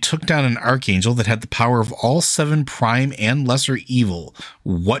seeing we took down an archangel that had the power of all 7 prime and lesser evil.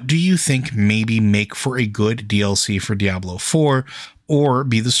 What do you think maybe make for a good DLC for Diablo 4 or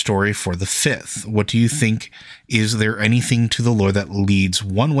be the story for the 5th? What do you think? Is there anything to the lore that leads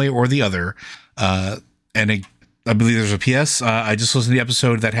one way or the other? And I believe there's a PS. I just listened to the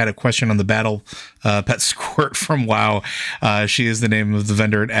episode that had a question on the battle pet squirt from WoW. She is the name of the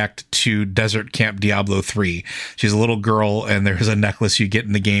vendor in Act 2 Desert Camp Diablo 3. She's a little girl, and there's a necklace you get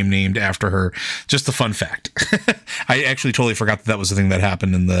in the game named after her. Just a fun fact. I actually totally forgot that was the thing that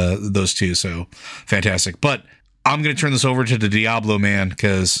happened in those two, so fantastic. But I'm going to turn this over to the Diablo man,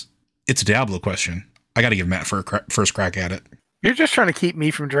 because it's a Diablo question. I got to give Matt first crack at it. You're just trying to keep me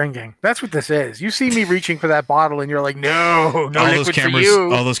from drinking. That's what this is. You see me reaching for that bottle, and you're like, no liquid for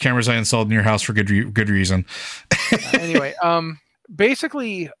you. All those cameras I installed in your house for good reason. Anyway,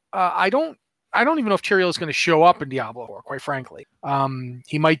 basically, I don't even know if Tyrael is going to show up in Diablo 4, quite frankly.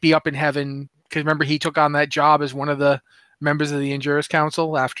 He might be up in heaven, because remember, he took on that job as one of the members of the Injurious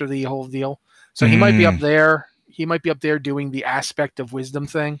Council after the whole deal. So he might be up there. He might be up there doing the aspect of wisdom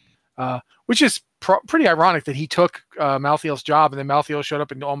thing, which is pretty ironic that he took Malthael's job, and then Malthael showed up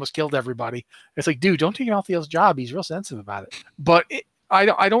and almost killed everybody. It's like, dude, don't take Malthael's job. He's real sensitive about it. But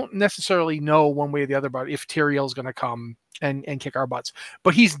I don't necessarily know one way or the other about if Tyrael's going to come and kick our butts.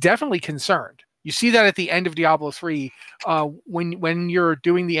 But he's definitely concerned. You see that at the end of Diablo 3, when you're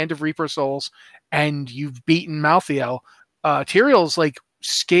doing the end of Reaper Souls and you've beaten Malthael, Tyrael's like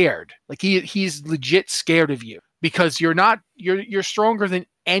scared. Like he's legit scared of you, because you're stronger than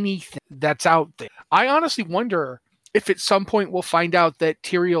anything that's out there. I honestly wonder if at some point we'll find out that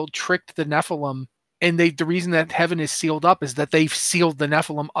Tyrael tricked the Nephilim, and the reason that heaven is sealed up is that they've sealed the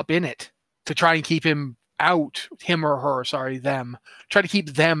Nephilim up in it to try and keep them try to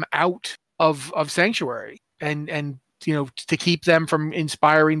keep them out of Sanctuary, and to keep them from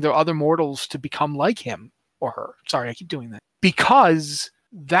inspiring the other mortals to become like him or her. Sorry, I keep doing that, because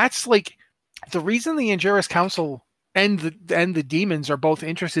that's like the reason the Injurious Council and the demons are both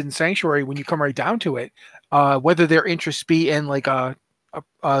interested in Sanctuary. When you come right down to it, whether their interests be in like a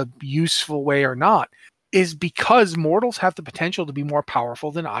useful way or not, is because mortals have the potential to be more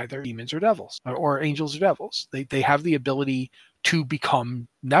powerful than either demons or devils, or angels or devils. They have the ability to become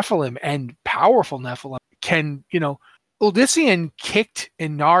Nephilim, and powerful Nephilim can, Odyssean kicked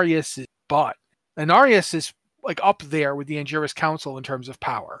Inarius' butt. Inarius is like up there with the Injurious Council in terms of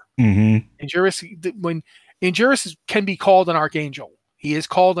power. Mm-hmm. When Injurious can be called an archangel, he is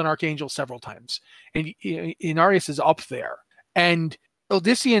called an archangel several times, and Inarius is up there. And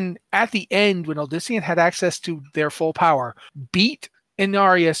Odyssean, at the end, when Odyssean had access to their full power, beat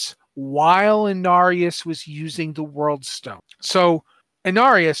Inarius while Inarius was using the World Stone. So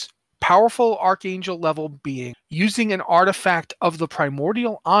Inarius, powerful archangel level being, using an artifact of the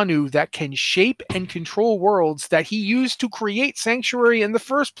primordial Anu that can shape and control worlds that he used to create Sanctuary in the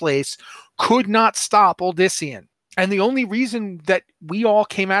first place, could not stop Odyssean. And the only reason that we all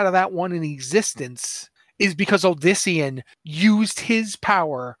came out of that one in existence is because Odyssean used his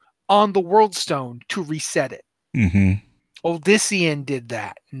power on the World Stone to reset it. Mm-hmm. Odyssean did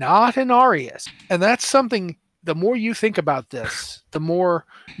that, not Inarius. And that's something, the more you think about this, the more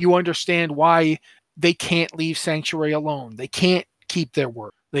you understand why they can't leave Sanctuary alone. They can't keep their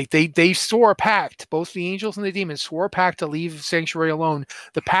word. They swore a pact. Both the angels and the demons swore a pact to leave Sanctuary alone.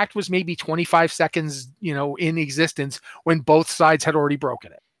 The pact was maybe 25 seconds, in existence, when both sides had already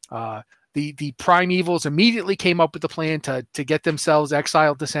broken it. The primevals immediately came up with the plan to get themselves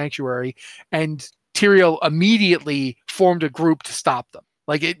exiled to Sanctuary, and Tyrael immediately formed a group to stop them.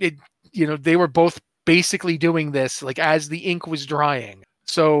 Like they were both basically doing this like as the ink was drying.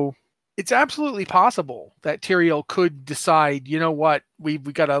 So it's absolutely possible that Tyrael could decide, we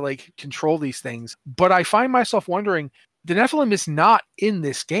gotta like control these things. But I find myself wondering, the Nephilim is not in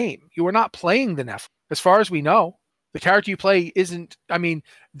this game. You are not playing the Nephilim, as far as we know. The character you play isn't,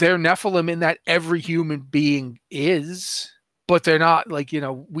 they're Nephilim in that every human being is, but they're not like,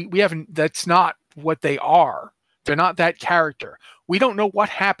 we haven't, that's not what they are. They're not that character. We don't know what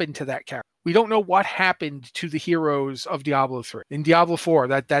happened to that character. We don't know what happened to the heroes of Diablo 3. In Diablo 4,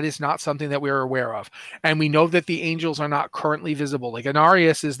 that is not something that we are aware of. And we know that the angels are not currently visible. Like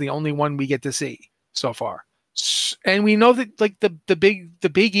Inarius is the only one we get to see so far. And we know that like the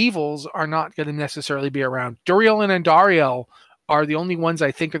big evils are not going to necessarily be around. Duriel and Andariel are the only ones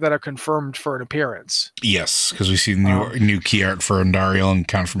I think that are confirmed for an appearance. Yes, because we see new key art for Andariel and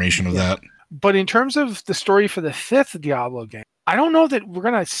confirmation of that. But in terms of the story for the 5th Diablo game, I don't know that we're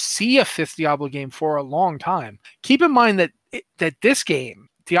going to see a 5th Diablo game for a long time. Keep in mind that this game,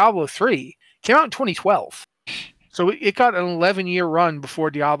 Diablo 3, came out in 2012. So it got an 11-year run before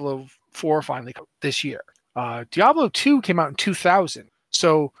Diablo 4 finally came this year. Diablo 2 came out in 2000.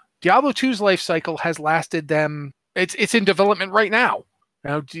 So Diablo 2's life cycle has lasted them. It's in development right now.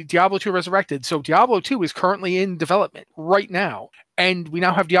 Diablo 2 Resurrected. So Diablo 2 is currently in development right now. And we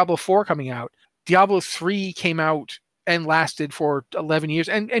now have Diablo 4 coming out. Diablo 3 came out and lasted for 11 years,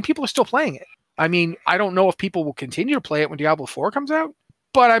 and people are still playing it. I mean, I don't know if people will continue to play it when Diablo 4 comes out,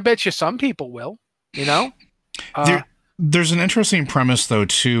 but I bet you some people will, you know? There's an interesting premise, though,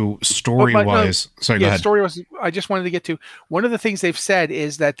 too, story-wise. Sorry, go ahead. Story-wise, I just wanted to get to, one of the things they've said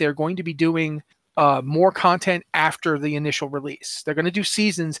is that they're going to be doing more content after the initial release. They're going to do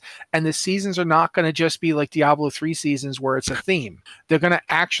seasons, and the seasons are not going to just be like Diablo 3 seasons where it's a theme. They're going to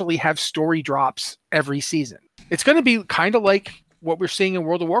actually have story drops every season. It's going to be kind of like what we're seeing in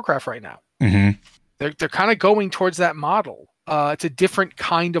World of Warcraft right now. Mm-hmm. They're kind of going towards that model. It's a different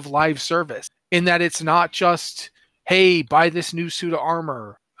kind of live service in that it's not just, hey, buy this new suit of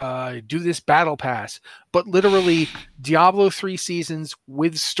armor, do this battle pass, but literally Diablo 3 seasons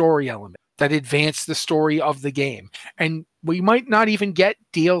with story elements that advance the story of the game. And we might not even get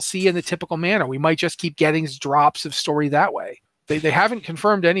DLC in the typical manner. We might just keep getting drops of story that way. They haven't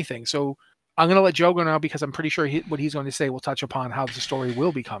confirmed anything. So I'm going to let Joe go now because I'm pretty sure what he's going to say will touch upon how the story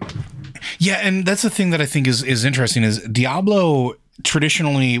will be coming. Yeah, and that's the thing that I think is interesting is Diablo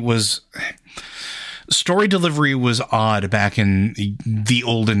traditionally was... Story delivery was odd back in the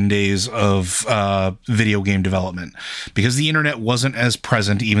olden days of video game development because the internet wasn't as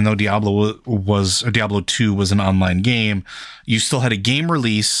present. Even though Diablo 2 was an online game, you still had a game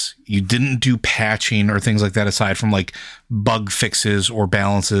release. You didn't do patching or things like that aside from like bug fixes or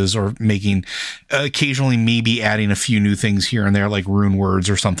balances or making occasionally maybe adding a few new things here and there like rune words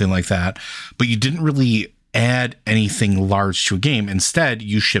or something like that. But you didn't really add anything large to a game. Instead,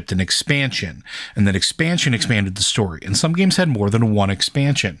 you shipped an expansion, and that expansion expanded the story. And some games had more than one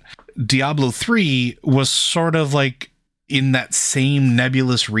expansion. Diablo 3 was sort of like in that same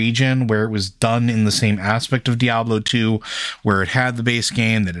nebulous region where it was done in the same aspect of Diablo 2, where it had the base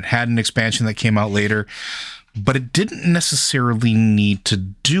game, that it had an expansion that came out later, but it didn't necessarily need to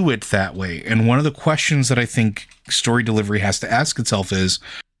do it that way. And one of the questions that I think story delivery has to ask itself is,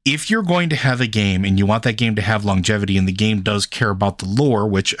 if you're going to have a game and you want that game to have longevity and the game does care about the lore,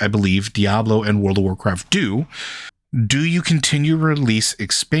 which I believe Diablo and World of Warcraft do you continue to release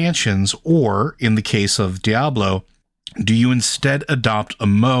expansions? Or in the case of Diablo, do you instead adopt a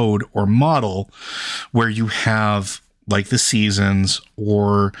mode or model where you have like the seasons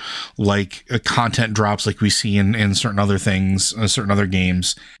or like content drops like we see in certain other things, certain other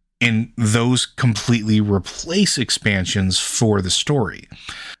games, and those completely replace expansions for the story?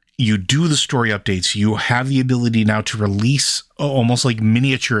 You do the story updates. You have the ability now to release almost like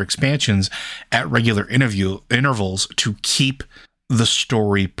miniature expansions at regular intervals to keep the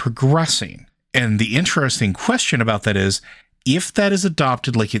story progressing. And the interesting question about that is, if that is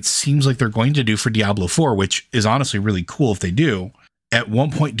adopted like it seems like they're going to do for Diablo 4, which is honestly really cool if they do, at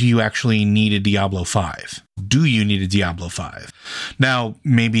one point do you actually need a Diablo 5? Do you need a Diablo 5? Now,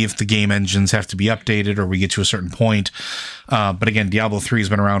 maybe if the game engines have to be updated or we get to a certain point, but again, Diablo 3 has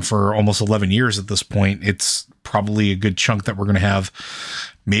been around for almost 11 years at this point. It's probably a good chunk that we're going to have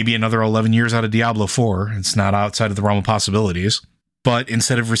maybe another 11 years out of Diablo 4. It's not outside of the realm of possibilities. But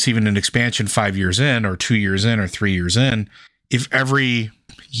instead of receiving an expansion 5 years in or 2 years in or 3 years in, if every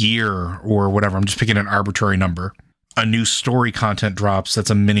year or whatever, I'm just picking an arbitrary number, a new story content drops that's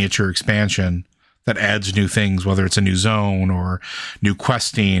a miniature expansion that adds new things, whether it's a new zone or new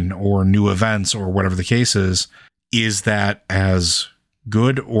questing or new events or whatever the case is that as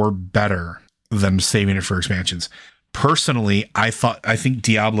good or better than saving it for expansions? Personally, I think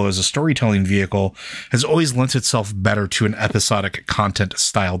Diablo as a storytelling vehicle has always lent itself better to an episodic content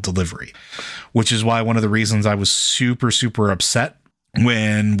style delivery, which is why one of the reasons I was super, super upset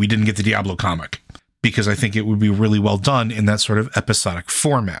when we didn't get the Diablo comic, because I think it would be really well done in that sort of episodic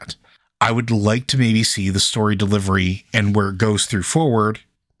format. I would like to maybe see the story delivery and where it goes through forward,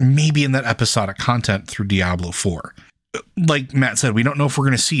 maybe in that episodic content through Diablo 4. Like Matt said, we don't know if we're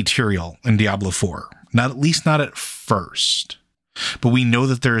going to see Tyrael in Diablo 4. At least not at first. But we know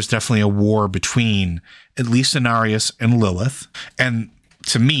that there is definitely a war between at least Inarius and Lilith. And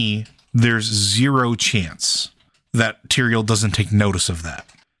to me, there's zero chance that Tyrael doesn't take notice of that.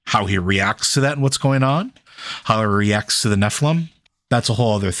 How he reacts to that and what's going on, how he reacts to the Nephilim, that's a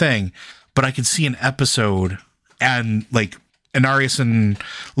whole other thing. But I can see an episode and like Inarius and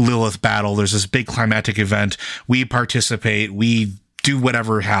Lilith battle. There's this big climactic event. We participate. We do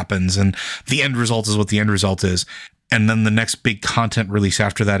whatever happens. And the end result is what the end result is. And then the next big content release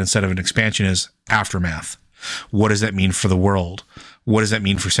after that, instead of an expansion, is Aftermath. What does that mean for the world? What does that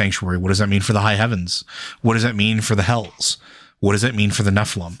mean for Sanctuary? What does that mean for the high heavens? What does that mean for the hells? What does that mean for the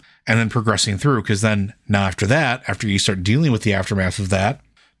Nephilim? And then progressing through, because then now after that, after you start dealing with the aftermath of that,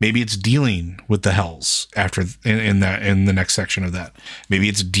 Maybe it's dealing with the hells after in the next section of that. Maybe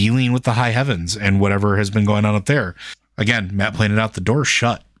it's dealing with the high heavens and whatever has been going on up there. Again, Matt pointed out the door's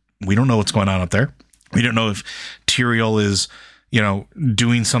shut. We don't know what's going on up there. We don't know if Tyrael is,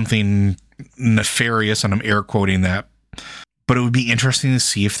 doing something nefarious, and I'm air quoting that. But it would be interesting to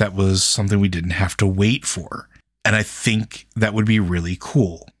see if that was something we didn't have to wait for. And I think that would be really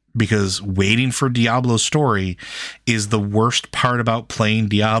cool, because waiting for Diablo's story is the worst part about playing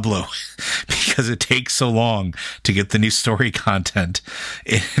Diablo, because it takes so long to get the new story content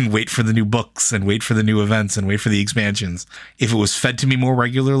and wait for the new books and wait for the new events and wait for the expansions. If it was fed to me more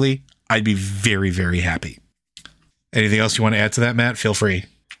regularly, I'd be very, very happy. Anything else you want to add to that, Matt? Feel free.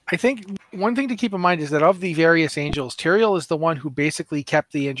 I think one thing to keep in mind is that of the various angels, Tyrael is the one who basically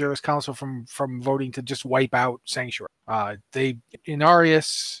kept the Angelus Council from voting to just wipe out Sanctuary.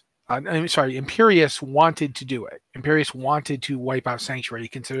 Imperius wanted to do it. Imperius wanted to wipe out Sanctuary. He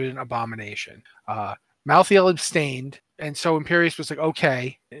considered it an abomination. Malthael abstained, and so Imperius was like,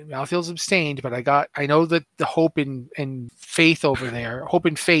 okay, Malthael's abstained, but I know that the hope and faith over there, hope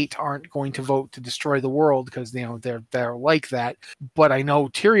and fate aren't going to vote to destroy the world, because they're like that. But I know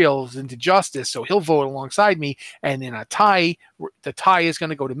Tyrael's into justice, so he'll vote alongside me, and in a tie, the tie is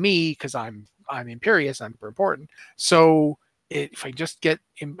going to go to me because I'm Imperius, I'm super important. So if I just get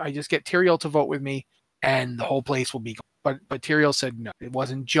Tyrael to vote with me, and the whole place will be gone. But Tyrael said no, it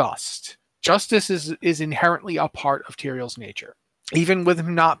wasn't just. Justice is inherently a part of Tyrael's nature. Even with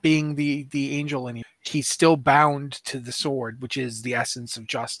him not being the angel anymore, he's still bound to the sword, which is the essence of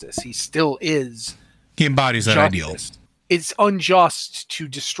justice. He still is. He embodies that ideal. It's unjust to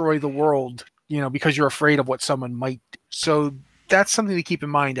destroy the world, because you're afraid of what someone might do. So that's something to keep in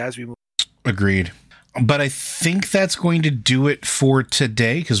mind as we move. Agreed. But I think that's going to do it for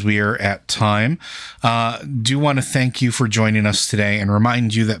today, because we are at time. Do want to thank you for joining us today and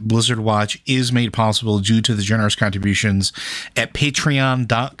remind you that Blizzard Watch is made possible due to the generous contributions at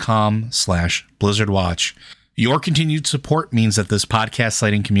patreon.com/BlizzardWatch. Your continued support means that this podcast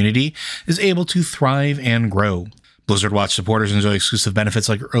sighting community is able to thrive and grow. Blizzard Watch supporters enjoy exclusive benefits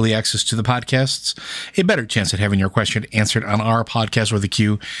like early access to the podcasts, a better chance at having your question answered on our podcast or the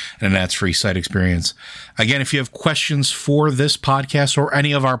queue, and an ads-free site experience. Again, if you have questions for this podcast or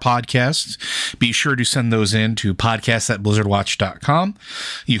any of our podcasts, be sure to send those in to podcast@blizzardwatch.com.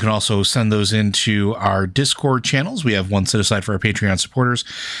 You can also send those into our Discord channels. We have one set aside for our Patreon supporters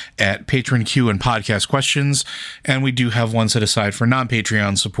at Patron Q and Podcast Questions, and we do have one set aside for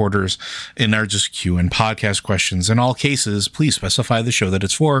non-Patreon supporters in our just Q and Podcast Questions. In all cases, please specify the show that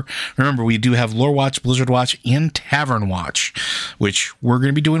it's for. Remember, we do have Lore Watch, Blizzard Watch, and Tavern Watch, which we're going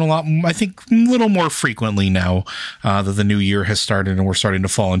to be doing a lot, I think, a little more frequently now that the new year has started and we're starting to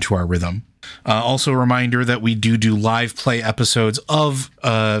fall into our rhythm. Also a reminder that we do live play episodes of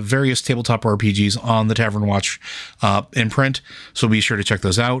various tabletop RPGs on the Tavern Watch imprint, so be sure to check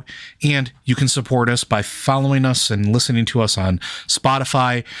those out. And you can support us by following us and listening to us on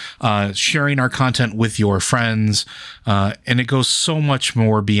Spotify, sharing our content with your friends, and it goes so much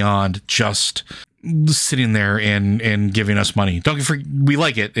more beyond just sitting there and giving us money. We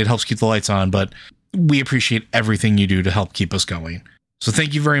like it. It helps keep the lights on, but we appreciate everything you do to help keep us going. So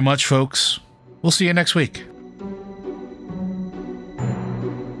thank you very much, folks. We'll see you next week.